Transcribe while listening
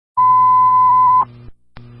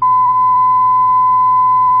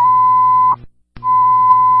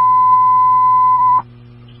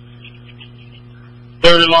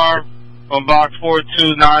Third alarm on box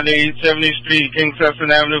 4298 70th Street, King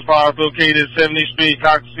Sesson Avenue. Files located 70th Street,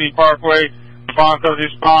 Cox Street Parkway. Respond code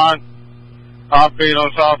respond. Operate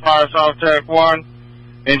on South Fire, South Track 1.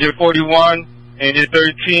 Engine 41, engine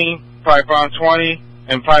 13, pipeline 20,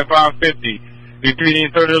 and pipeline 50.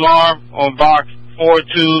 Repeating third alarm on box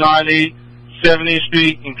 4298 70th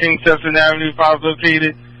Street in King Sesson Avenue. Files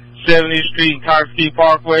located 70th Street, Cox Street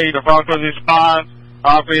Parkway. The phone code responds.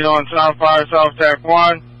 Operate on South Fire, South Track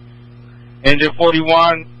 1. Engine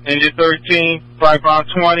 41, engine 13, pipeline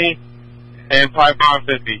 20, and pipeline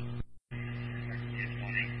 50.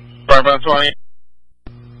 Pipeline 20.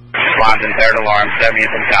 Responding third alarm, 70th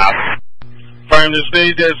and Cobb. Firm the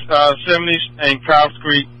stage at 70th and Cobb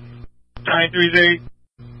Street. 938.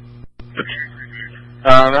 I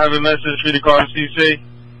have a message for the car CC.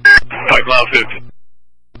 Pipeline 50.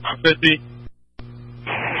 50.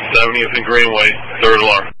 70th and Greenway, third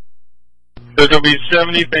alarm. There's going to be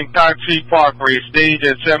 70th and Cox Street Parkway. Stage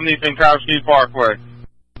at 70th and Cox Street Parkway.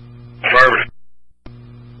 Affirmative.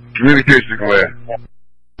 Communication command.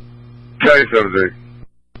 Charlie 78.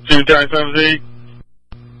 278.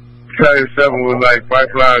 Charlie 7 was like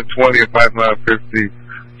pipeline 20 and pipeline 50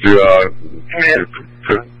 to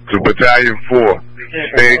battalion 4.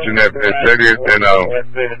 Stage in at 70th and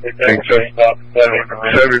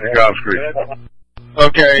 70th Cobb Street.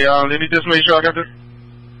 Okay, let me just make sure I got this.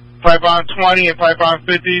 Pipeline 20 and pipeline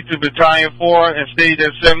 50 to battalion 4 and stage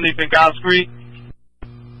at 70th and Cobb Street.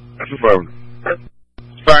 That's affirmative.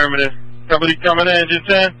 Affirmative. Somebody coming in, engine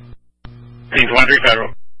 10? Team 23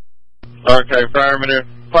 Federal. Okay, affirmative.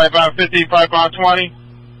 Pipeline 50, pipeline 20?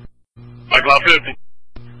 Pipeline 50.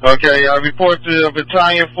 Okay, report to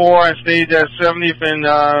battalion 4 and stage at 70th and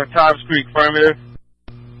Cobb Street. Affirmative.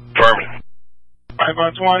 Affirmative.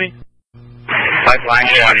 Pipeline 20? Pipeline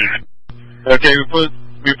 20. Okay,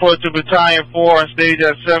 report to battalion 4 and stage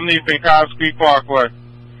at 70th and Cobb Street Parkway.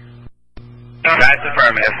 That's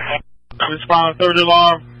affirmative. Respond third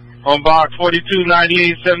alarm on box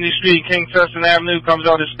 4298 70th Street, King Sesson Avenue. Comes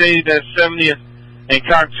on the stage at 70th and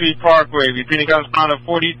Cox Street Parkway. Repeating correspondent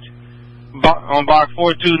on box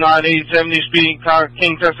 4298 70th Street,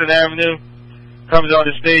 King Sesson Avenue. Comes on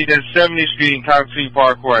the stage at 70th Street and Cox Street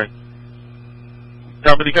Parkway.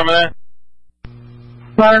 Company coming in?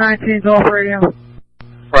 Fire 19's off radio.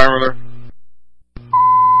 Affirmative.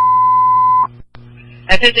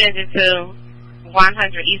 Attention engine 2,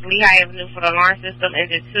 100 East Lehigh Avenue for the alarm system.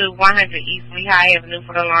 Engine 2, 100 East Lehigh Avenue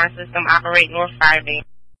for the alarm system. Operate North Fire Band.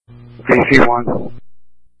 VC1.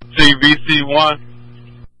 CVC1.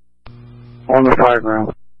 On the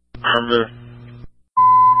fireground. Affirmative.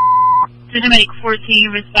 Medic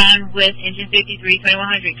 14, respond with engine 53,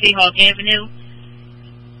 2100 K-Hawk Avenue.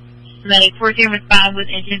 Medic 14, respond with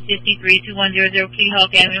engine 53, 2100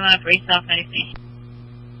 K-Hawk Avenue. Operate South 93.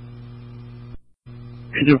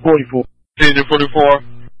 Engine 44. Engine 44.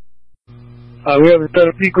 We have a set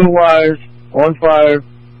of Pico wires on fire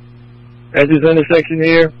at this intersection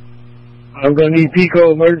here. I'm going to need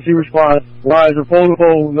Pico emergency response. Wires are pole to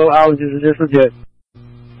pole, no outages, and just legit.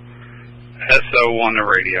 SO on the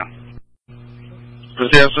radio.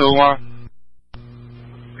 What's the SO1?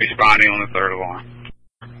 Responding on the third alarm.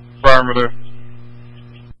 Affirmative.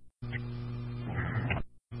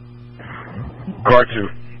 Car 2.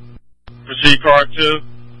 Proceed car 2.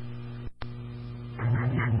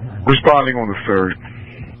 Responding on the third.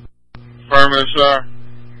 Affirmative, sir.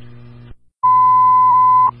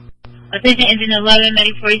 Attention engine 11,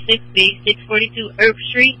 Medic 46B, 642 Earth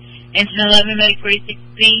Street. Engine 11, Medic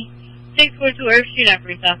 46B, 642 Earth Street.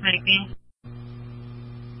 Operate South 93.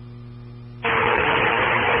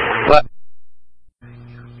 What?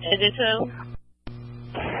 Engine 2.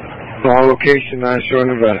 On location, not showing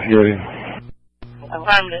investigating.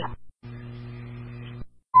 Affirmative.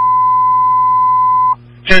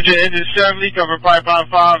 Attention engine 70, cover pipeline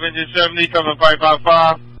 5. Engine 70, cover pipeline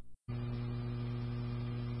 5.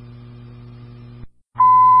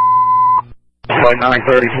 Flight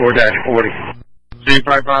 934-40. See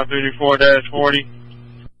pipeline 34-40.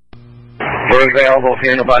 We're available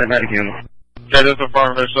here, nobody medic unit. That is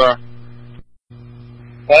affirmative, sir.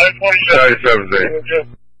 Charlie 78.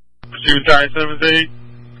 Proceed battalion 78.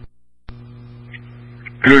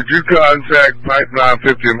 Could you contact pipeline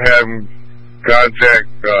 50 and have him contact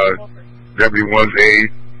Deputy 1's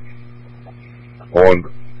aide on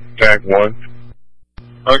track 1?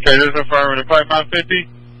 Okay, this is affirmative. Pipeline 50.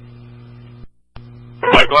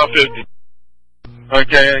 Pipeline 50.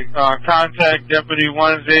 Okay, contact Deputy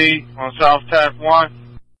 1's aide on South Taft 1.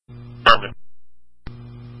 Affirmative.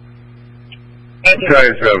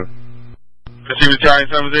 Charlie 7. Proceed battalion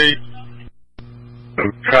 78.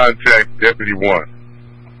 Contact Deputy 1.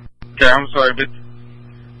 Okay, I'm sorry, but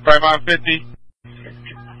pipeline 50.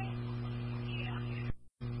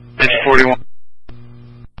 It's 41.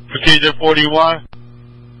 Procedure 41.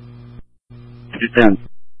 Engine 10.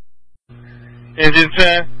 Engine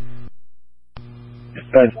 10.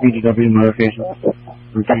 Dispatch BGW notification.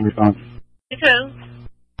 Routine response. 2.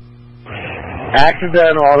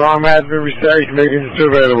 Accidental alarm has been reset. You can make engine 2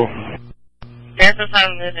 available. That's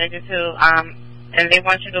affirmative, engine 2. And they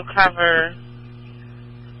want you to cover.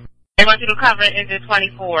 They want you to cover engine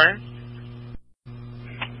 24.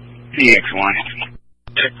 EX1.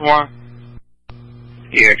 X1.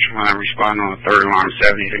 EX1, respond on the third alarm,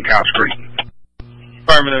 70th and Cow Street.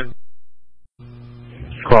 Affirmative.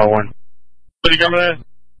 Call 1. What are you coming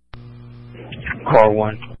in? Call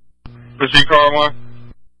 1. Proceed, car 1.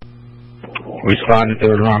 Responding to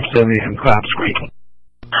alarm 70 from Cloud Street.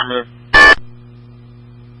 Affirmative.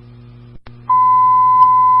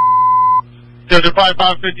 Schedule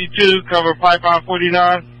pipeline 52, cover pipeline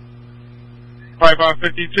 49. Pipeline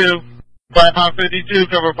 52. Pipeline 52,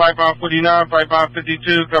 cover pipeline 49. Pipeline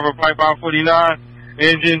 52, cover pipeline 49.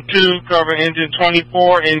 Engine 2, cover engine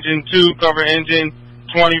 24. Engine 2, cover engine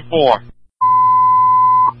 24.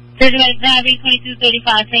 Surgeon Medic 9B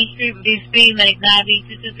 2235 St. Street, reduce speed. Medic 9B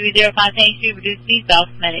 22305 St. Street, reduce speed. South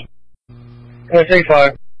Medic. SA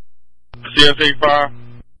 5. CSA 5.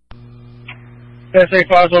 SA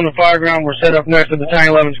 5's on the fireground. We're set up next to the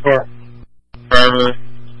Tank 11's car. Affirmative.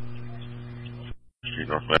 Street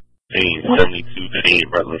North Medic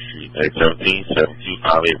 7258 Rutland Street, Medic 17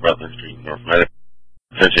 7258 Rutland Street, North Medic.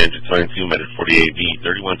 Attention Engine 22, Medic 48B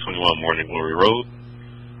 3121 Morning Glory Road.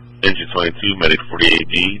 Engine 22, Medic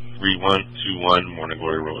 48B 3121 Morning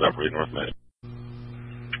Glory Road, operating North Medic.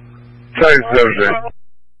 Titan 7.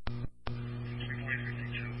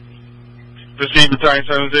 Proceed to Titan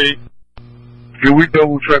 7. Can we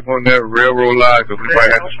double check on that railroad line? Because we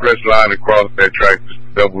might have to stretch line across that track just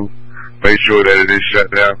to double, make sure that it is shut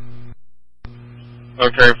down.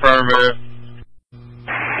 Okay, affirmative.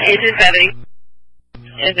 Engine 70.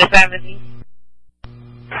 Engine 70.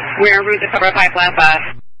 We're en route to cover pipeline 5.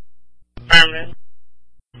 Affirmative.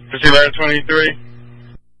 Proceed ladder 23.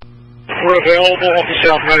 We're available off the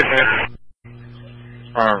South Medic.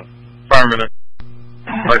 Affirmative.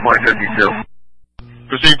 Pipeline 52.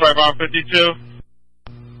 Proceed pipeline 52.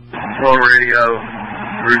 Full radio,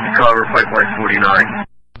 route to cover, pipeline 49.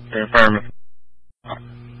 Okay, affirmative.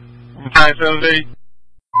 Titan 7.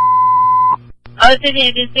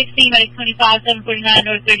 Engine 16, Medic 25 749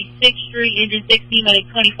 North 36th Street. Engine 16, Medic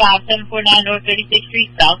 25 749 North 36th Street,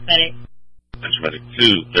 South Medic. Attention Medic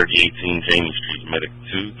 2 3018 Jamie Street, Medic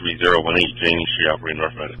 2 3018 Jamie Street, operating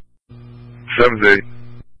North Medic. 7.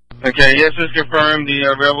 Okay, yes, it's confirmed. The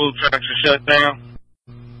railroad tracks are shut down.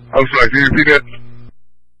 I'm sorry, can you repeat that?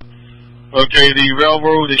 Okay, the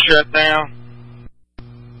railroad is shut down.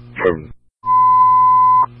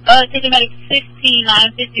 Ticket Medic 16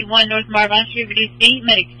 951 North Marvin Street, reduce speed.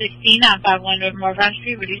 Medic 16 951 North Marvin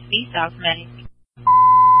Street, reduce speed. South Medic.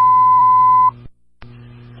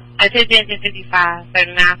 Attention Engine 55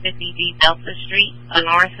 3950D Delta Street.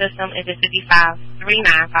 Alarm system Engine 55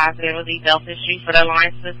 3950D Delta Street for the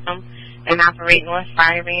alarm system and operate North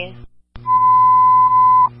Fireground.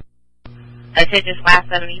 Attention Squad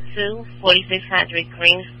 72 4600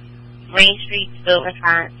 Green Street, still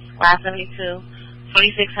response. Squad 72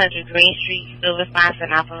 4600 Green Street, still response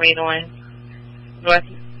and operate on North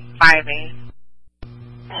Fireground.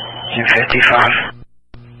 Engine 55.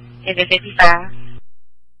 Engine 55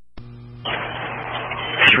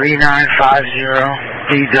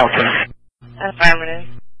 3950D Delta. affirmative.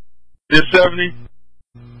 This 70.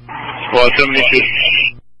 Squad 72.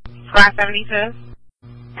 Squad 72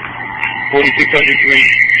 4600 Green.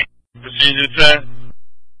 Procedure 10.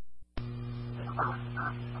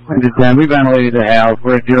 Engine 10, we ventilated the house.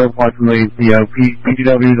 We're at 0.2 PO.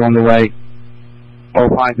 PGW is on the way. All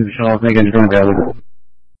fine to the shuttle. Make engine 10 available.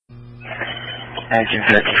 Engine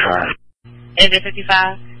 55. Engine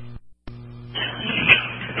 55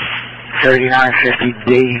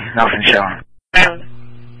 3950D, nothing showing. affirmative.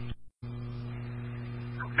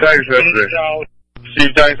 Titan 7.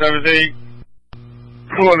 Proceed Titan 17.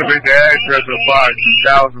 We want to make the address of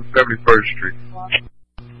 2071st Street.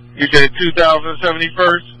 You said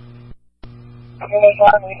 2071st?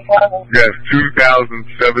 Yes,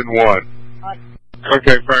 2071.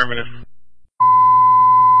 Okay, affirmative.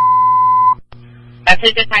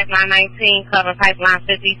 Attention Pipeline 19, cover Pipeline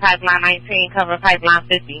 50. Pipeline 19, cover Pipeline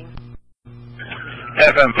 50.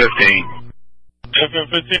 FM 15. FM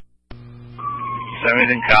 15.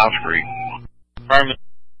 70th and Cow Street. Affirmative.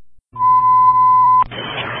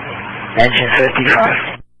 Engine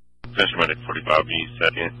 55. Attention Medic 45B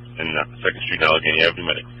second. and 2nd Street, Allegheny Avenue,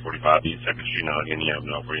 medic 45B, 2nd Street, Allegheny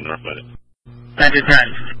Avenue, operating North Medic. Engine 10.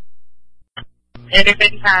 Engine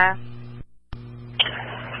 55.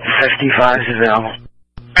 55 is available.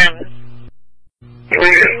 Affirmative.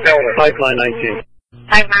 Pipeline 19.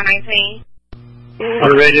 Pipeline 19. On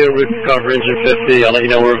the radio, we can cover engine 50. I'll let you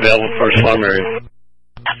know we're available for a slum area.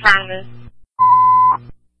 Affirmative.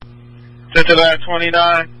 Center ladder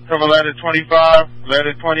 29, cover ladder 25,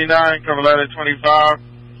 ladder 29, cover ladder 25,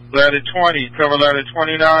 ladder 20, cover ladder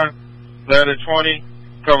 29, ladder 20,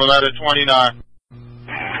 cover ladder 29.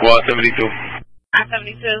 Squad 72.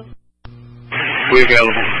 I-72. We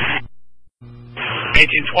available.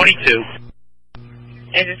 Engine 22.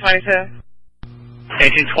 Engine 22.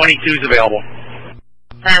 Engine 22 is available.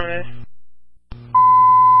 Affirmative.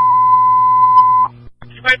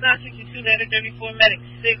 Pipeline 62, ladder 34, medic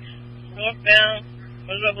 6, northbound,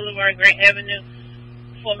 Roosevelt Boulevard, Grant Avenue,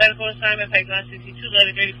 for medical assignment, pipeline 62,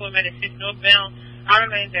 ladder 34, medic 6, northbound. I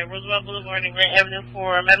remain at Roosevelt Boulevard and Grant Avenue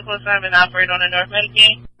for medical assignment, operate on the North Medic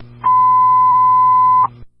game.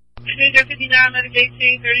 Engine 59, medic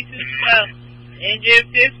 18, 3212. Engine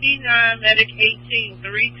 59, medic 18,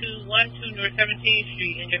 3212 North 17th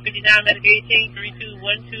Street. Engine 59, medic 18,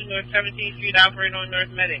 3212 North 17th Street, operate on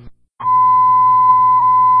North Medic.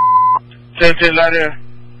 Center ladder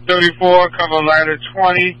 34, cover ladder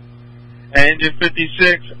 20, and engine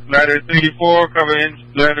 56, ladder 34, cover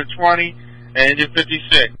ladder 20, and engine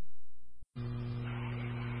 56.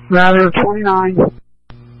 Ladder 29.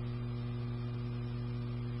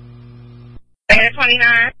 Ladder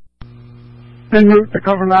 29. En route to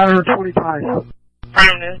cover ladder 25.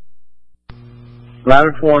 Affirmative.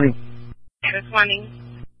 Ladder 20. Ladder 20.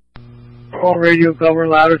 All radio cover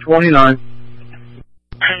ladder 29.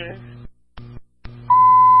 Affirmative.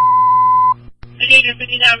 Engine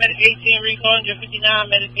 59, medic 18, recall. Engine 59,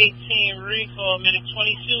 medic 18, recall. Medic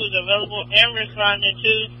 22 is available and responding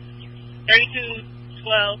to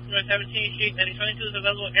 3212 North 17th Street. Medic 22 is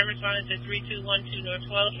available and responding to 3212 North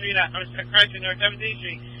 12th Street. Christ North 17th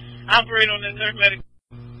Street. Operate on the North Medic.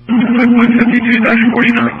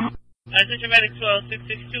 152-49. Attention Medic 12,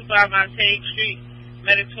 6625 Montague Street.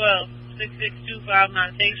 Medic 12, 6625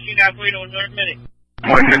 Montague Street. Operate on North Medic.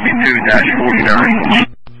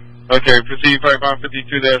 152-49. Okay, proceed pipeline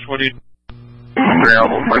 52-40.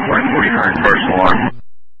 Available, pipeline 49, first alarm.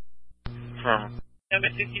 Number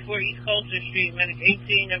 64 East Coulter Street. Medic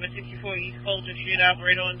 18, number 64 East Coulter Street.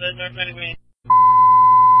 Operate on the North Medic range.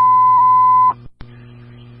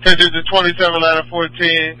 Center to 27, ladder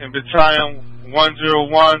 14, and battalion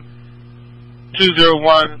 101,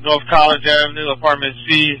 201 North College Avenue, apartment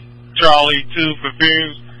C, Charlie 2 for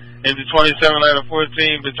fumes. Into 27, ladder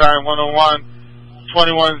 14, battalion 101,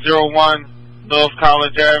 2101 North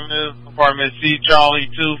College Avenue, apartment C, Charlie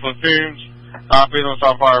 2 for fumes. Operate on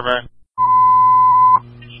South Fireground.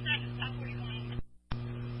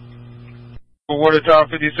 Water Tower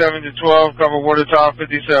 57 to 12, cover Water Tower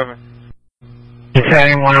 57.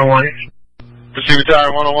 Battalion 101. Proceed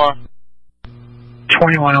battalion 101.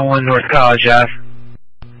 2101 North College Ave.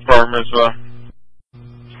 Affirmative, sir.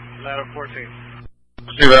 Ladder 14.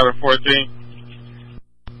 Proceed ladder 14.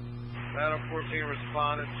 Ladder 14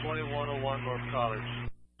 responded 2101 North College.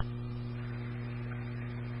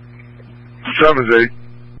 7-8.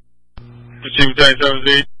 Proceed battalion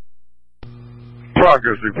 7-8.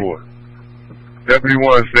 Progress report. Deputy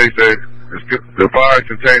 1 states that the fire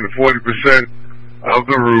contained 40% of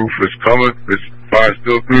the roof. It's coming. It's fire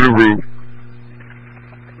still through the roof.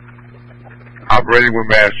 Operating with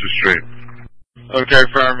master stream. Okay,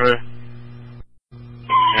 affirmative.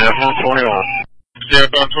 Yeah, 21.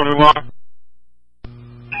 CFL 21.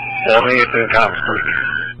 78 to the conference.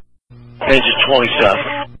 Engine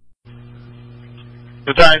 27.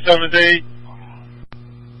 Battalion 7-8.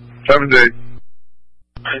 7-8.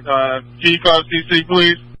 Key call CC,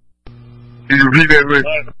 please. Can you repeat that, Rick?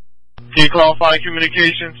 Key qualify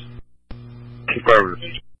communications.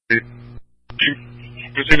 Affirmative.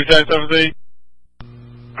 Proceed battalion 7-8.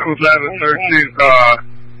 Cruise ladder 13,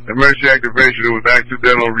 emergency activation. It was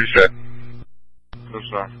accidental reset. Yes,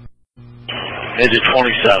 sir. Engine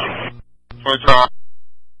 27. 25.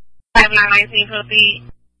 Pipeline 19, proceed.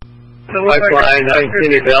 Pipeline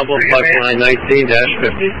 19 available. Pipeline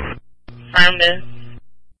 19-50. Affirmative.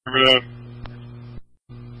 Affirmative.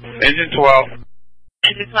 Engine 12.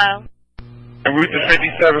 Engine 12. En route to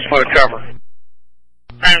 57 for the cover.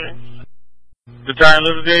 Affirmative. Battalion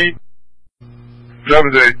 11-8.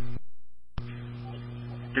 7-8.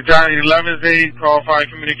 Battalion 11-8, qualify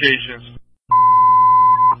communications.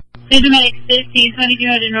 Engine Medic 15,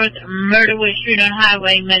 2200 North Murderwood Street on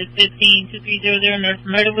Highway. Medic 15, 2300 North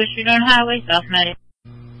Murderwood Street on Highway. South Medic.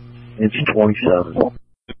 Engine 27.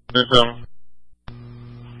 Yes, sir.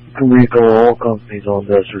 You can recall all companies on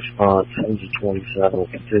this response. Engine 27 will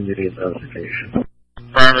continue the investigation.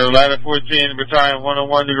 Affirmative. Ladder 14, Battalion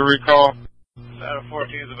 101, you can recall. Ladder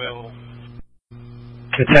 14 is available.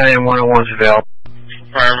 Battalion 101 is available.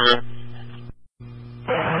 Affirmative.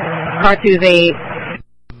 Car 2 is 8.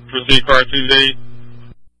 Proceed, car 2-8.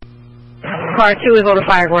 Car 2 is on the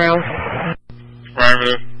fireground.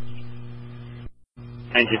 Affirmative.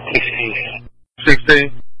 Engine 16.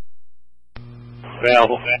 16.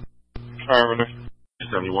 Available. Affirmative.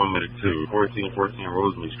 71 Medic 2, 1414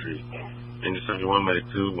 Rosemary Street. Engine 71 Medic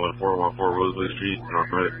 2, 1414 Rosemary Street,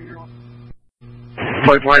 North Medic.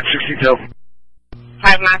 Pipeline 62.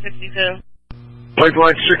 Pipeline 62.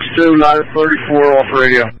 Pipeline 62, ladder 34, off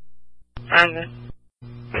radio. Affirmative.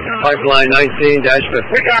 Pipeline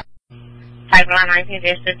 19-50. Pipeline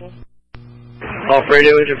 19-50. Off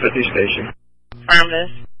radio, engine 50 station. Affirmative.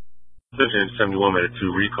 Engine 71 Medic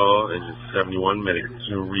 2 recall, Engine 71 Medic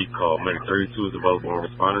 2 recall. Medic 32 is available on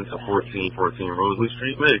responding to 1414 Rosalie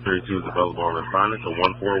Street. Medic 32 is available on responding to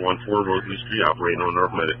 1414 Rosalie Street, operating on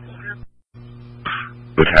North Medic.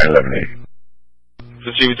 Battalion 11A.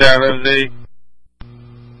 Proceed, Battalion 11A.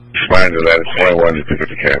 Responding to ladder 21 to pick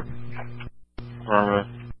up the cab.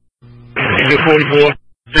 Affirmative. Engine 44.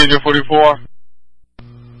 Procedure 44.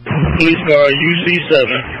 Police car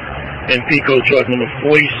UC7 and Pico truck number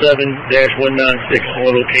 47-196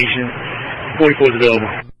 on location. 44 is available.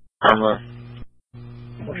 Affirmative.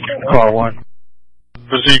 Car 1.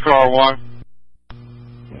 Proceed, car 1.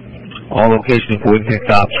 All locations 46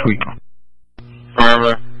 Dobbs Creek.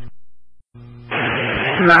 Affirmative.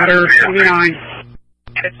 Ladder 29.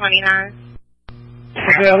 Ladder 29.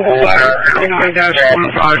 Available. Ladder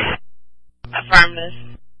 29-15. Affirmative.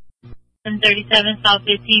 37 South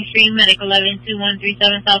 15th Street, Medic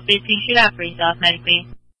 11-2137 South 15th Street, operates off Medic B.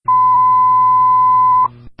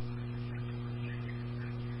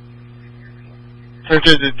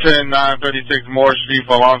 Attention to 10, 936 Moore Street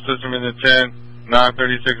for alarm system in the 10,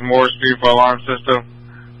 936 Moore Street for alarm system.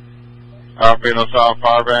 Operating on South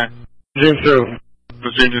Fireband. Engine 2.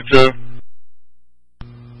 Procedure 2.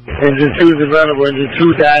 Engine 2 is available. Engine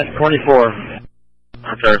 2-24.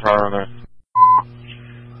 Okay, Fireband.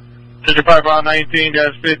 Ticket Pipeline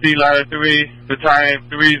 19-50, Ladder 3, Battalion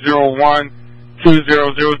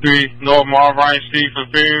 301-2003, North Marvine Street for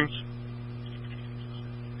fumes.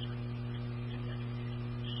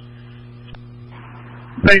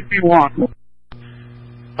 Safety 1.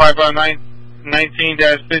 Pipeline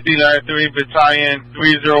 19-50, Ladder 3, Battalion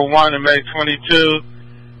 301, and Medic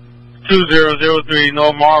 22-2003,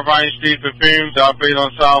 North Marvine Street for fumes, operate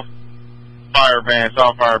on South Fireband,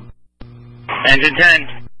 South Fireband. Engine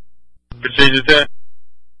 10. Procedure 10.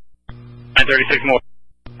 936 more.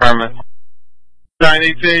 Affirmative.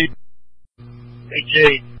 918.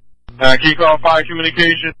 88. Key call 5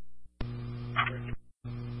 communication.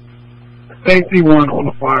 Safety 1 on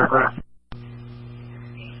the fireground.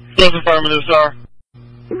 Close affirmative, sir.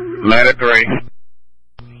 Ladder 3.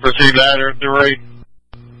 Proceed, ladder 3.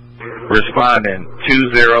 Responding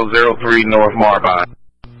 2003 North Marvine.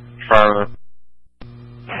 Affirmative.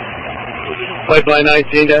 Pipeline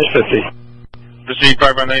 19-50. Proceed,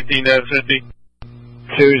 pipeline 19-50.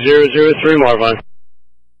 2003 Marvine.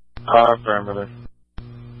 Affirmative.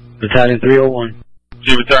 Battalion 301.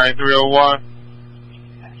 Proceed, battalion 301.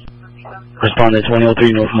 Respond to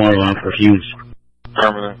 2003 North Marvine for fumes.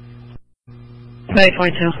 Affirmative. Medic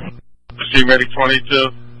 22. Proceed, medic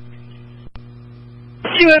 22.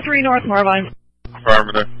 203 North Marvine.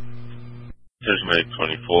 Affirmative. Attention Medic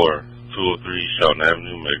 24, 203 Shelton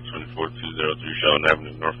Avenue, Medic 24, 203 Shelton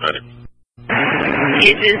Avenue, North Medic.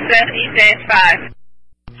 Engine 70-5.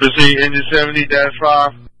 Proceed, engine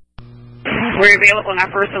 70-5. We're available in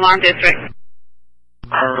our first alarm district.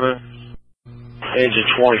 Affirmative. Engine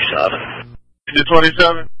 27. Engine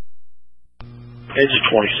 27. Engine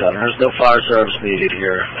 27. There's no fire service needed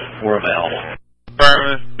here. We're available.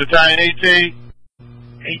 Affirmative. Battalion 18.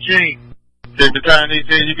 18. Okay, battalion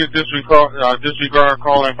 18, you can disregard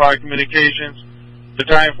call and fire communications.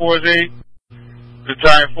 Battalion 4 is 8.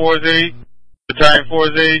 Battalion 4 is 8. Battalion 4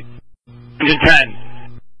 is 8. Engine 10.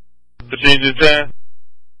 Procedure 10.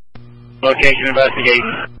 Location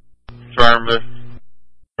investigation. Affirmative.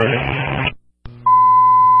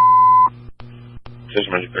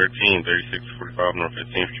 Attention Medic 13, 3645 North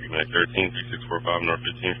 15th Street, Medic 13, 3645 North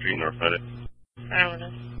 15th Street, North Medic.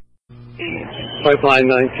 Affirmative. Pipeline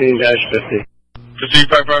 19-50. Proceed,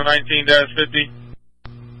 pipeline 19-50.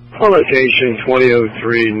 On location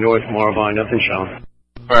 2003 North Marvine, nothing shown.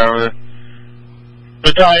 Affirmative.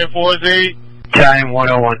 Battalion 4 is 8. Battalion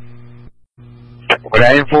 101.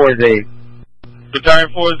 Battalion 4 is 8. Battalion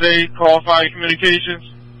 4 is 8, call fire communications.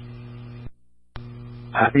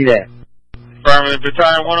 I see that. Affirmative.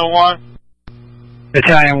 Battalion 101.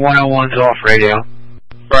 Battalion 101's off radio.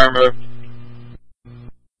 Affirmative.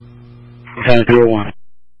 Battalion 301.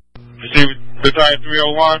 Receive Battalion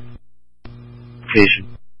 301. Station.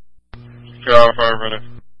 Affirmative.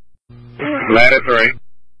 Ladder 3.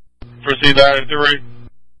 Proceed ladder 3.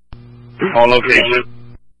 On location.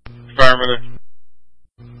 Affirmative.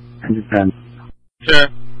 Engine 10. 10.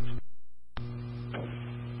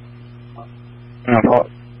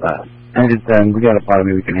 Engine 10, we got a part of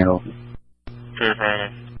me we can handle.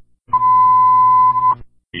 Affirmative.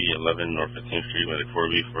 11 North 15th Street, Medic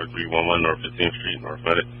 4B 4311 North 15th Street, North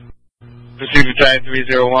Medic. Receive Battalion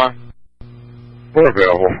 301. We're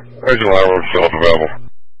available. Engine line room still available.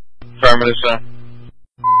 Affirmative, sir.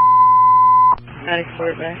 Medic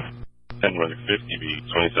 4 back. 10 Medic 50B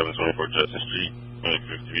 2724 Justin Street, Medic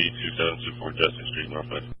 50B 2724 Justin Street, North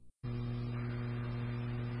Medic.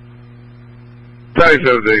 Battalion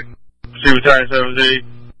 78. Receive Battalion 78.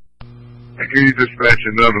 Can you dispatch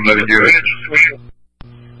another medic unit?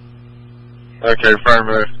 Okay,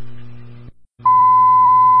 affirmative.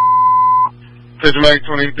 Medic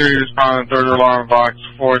 23 responding third alarm box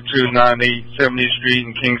 4298 70th Street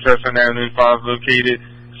and King Sesson Avenue 5 located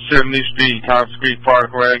 70th Street, Tops Creek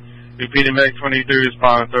Parkway. Repeating Medic 23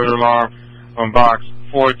 responding third alarm on box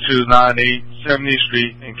 4298 70th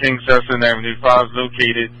Street and King Sesson Avenue 5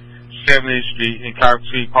 located 70th Street and Tops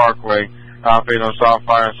Creek Parkway. Operate on soft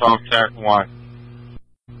fire, soft tack 1.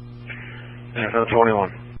 NFL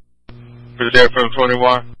 21. Proceed from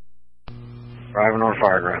 21. Driving on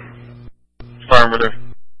fireground. Affirmative.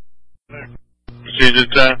 Procedure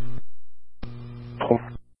 10.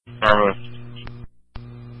 Affirmative.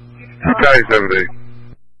 Battalion 78.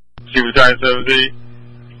 See Battalion 78.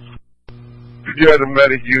 Could you have the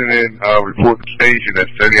medic unit report the station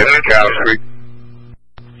that's sending us to Cow Creek?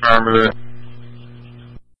 Affirmative.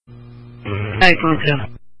 Medic 22.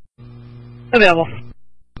 Available.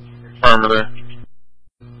 Affirmative.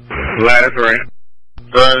 Ladder 3.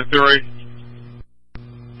 Ladder 3.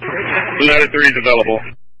 Ladder 3 is available.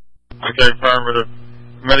 Okay, affirmative.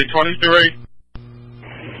 Medic 23.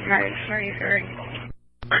 Medic 23.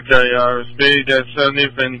 Okay, speed at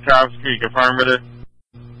 70th and Cobbs Creek. Affirmative.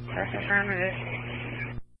 That's affirmative.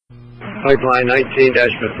 Pipeline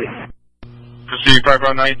 19-50. Proceed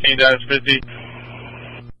pipeline 19-50.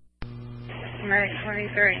 Medic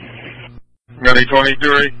 23. Medic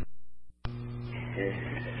 23.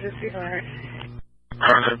 Disregard.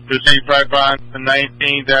 Proceed pipeline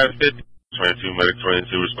 19-50. 22 Medic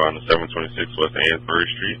 22 respond to 726 West Ansbury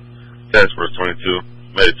Street. Task Force 22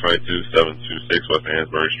 Medic 22 726 West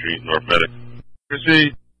Ansbury Street, North Medic.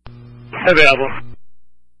 Proceed. Available.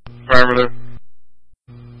 Affirmative.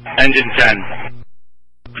 Engine 10.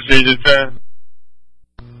 Procedure 10.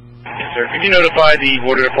 Yes, sir. Could you notify the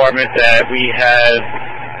water department that we have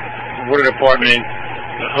water department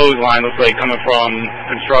hose line looks like coming from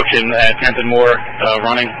construction at 10th and Moore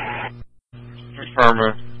running?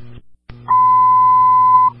 Affirmative.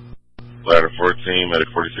 Ladder 14, Medic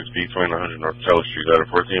 46B, 2900 North Taylor Street. Ladder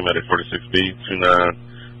 14, Medic 46B, 2900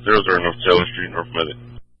 North Taylor Street, North Medic.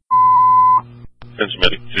 Attention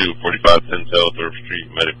Medic 2, 4510 Taylor Street.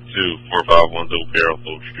 Medic 2, 4510 Barrel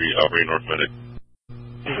Oak Street, operating North Medic.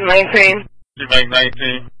 19. Medic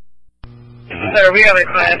 19. Sir, we have a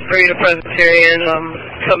class 3 to Presbyterian,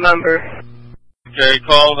 sub-member. Okay,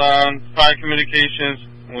 call on fire communications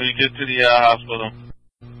when you get to the hospital.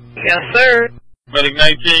 Yes, sir. Medic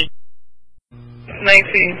 19.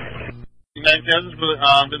 19. 19, I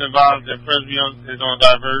just been advised that Presby is on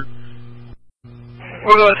divert.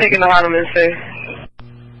 We're going to take in the Hardeman safe.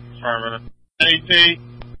 Affirmative. 18.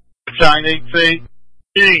 Battalion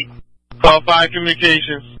 18. Call fire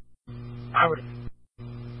communications.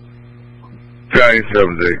 Battalion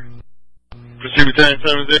 78. Proceed Battalion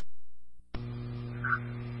 78.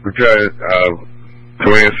 Battalion,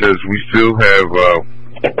 Command says we still have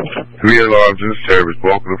 3 alarms in service.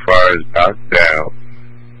 Bulk of the fire is knocked down.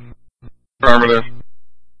 Affirmative.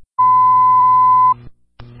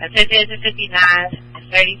 Attention 59 and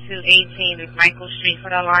 3218 McMichael Street for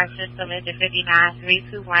the alarm system. Enter 59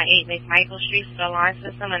 3218 McMichael Street for the alarm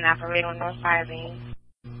system and operate on North Fire Lane.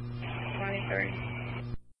 23.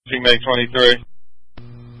 Medic 23.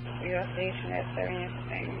 We are stationed at 70th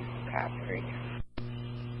Cobb Creek.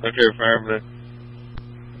 Okay, affirmative.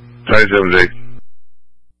 Battalion 78.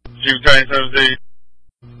 Proceed Battalion 78.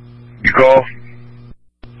 You call?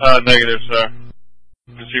 Negative, sir.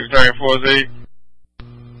 Proceed Battalion 48.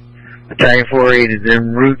 Battalion 48 is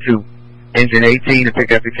en route to Engine 18 to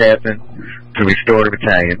pick up the captain. to restore the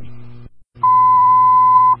battalion.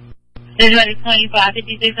 Medic 25,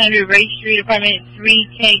 5600 Ray Street, apartment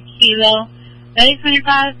 3K Kilo. Medic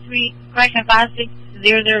 25,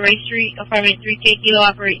 5600 Ray Street, apartment 3K Kilo,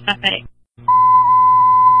 operate medic.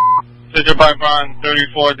 Central Pipeline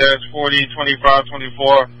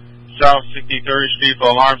 34-40-2524, South 63rd Street for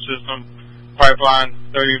alarm system. Pipeline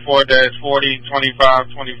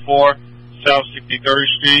 34-40-2524, South 63rd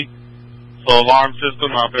Street for alarm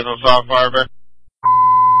system. Operator on South Fireground.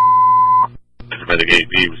 Medic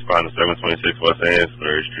 8B, respond to 726 West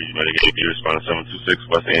Ansbury Street. Medic 8B, respond to 726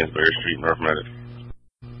 West Ansbury Street, North Medic.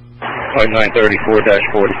 Pipeline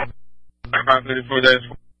 34-40. Pipeline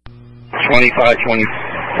 34-40.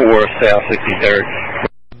 2524 South 63rd.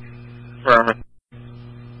 Affirmative.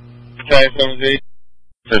 Battalion 78.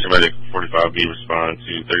 Central Medic 45B, respond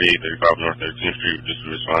to 3835 North 13th Street, reduce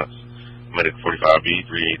the response. Medic 45B,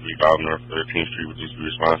 3835 North 13th Street, reduce the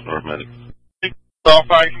response, North Medic. All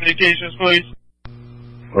fire communications, please.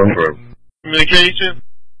 Affirmative. Communications.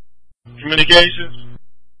 Communications.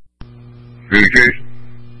 Communication.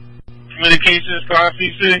 Communications,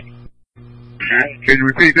 CC. Can you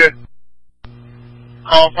repeat that?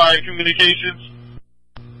 Call fire communications.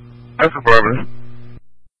 That's affirmative.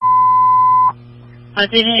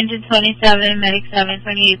 Lieutenant Engine 27, Medic 7,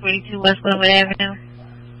 2842 West Glenwood Avenue.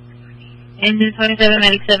 Engine 27,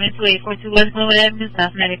 Medic 7, 2842 West Glenwood Avenue,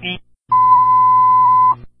 South Medic.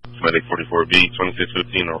 Medic 44B,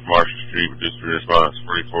 2615 North Marshall Street, reduce the response.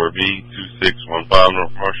 44B, 2615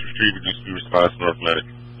 North Marshall Street, reduce the response, North Medic.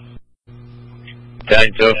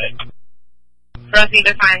 Battalion 2. Proceed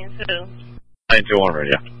to Defiance 2. Battalion 2 on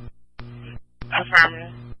radio.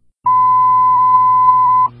 Affirmative.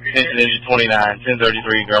 Engine 29,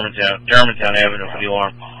 1033 Germantown Avenue for the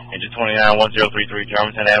alarm. Engine 29, 1033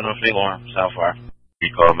 Germantown Avenue for the alarm. South Fire.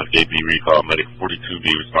 Recall, Medic 8B, recall. Medic 42B,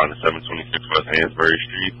 respond to 726 West Ansbury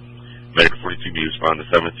Street. Medic 42B, respond to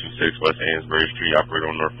 726 West Ansbury Street,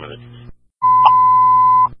 operator on North Medic.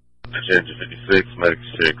 Engine 56, Medic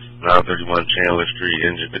 6, 931 Chandler Street.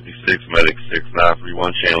 Engine 56, Medic 6,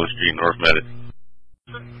 931 Chandler Street, North Medic.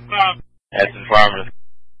 That's affirmative.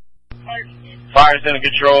 Fire's under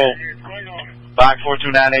control. Box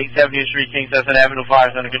 4298 70th Street, King Sesson Avenue.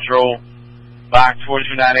 Fire's under control. Box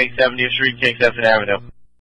 4298 70th Street, King Sesson Avenue.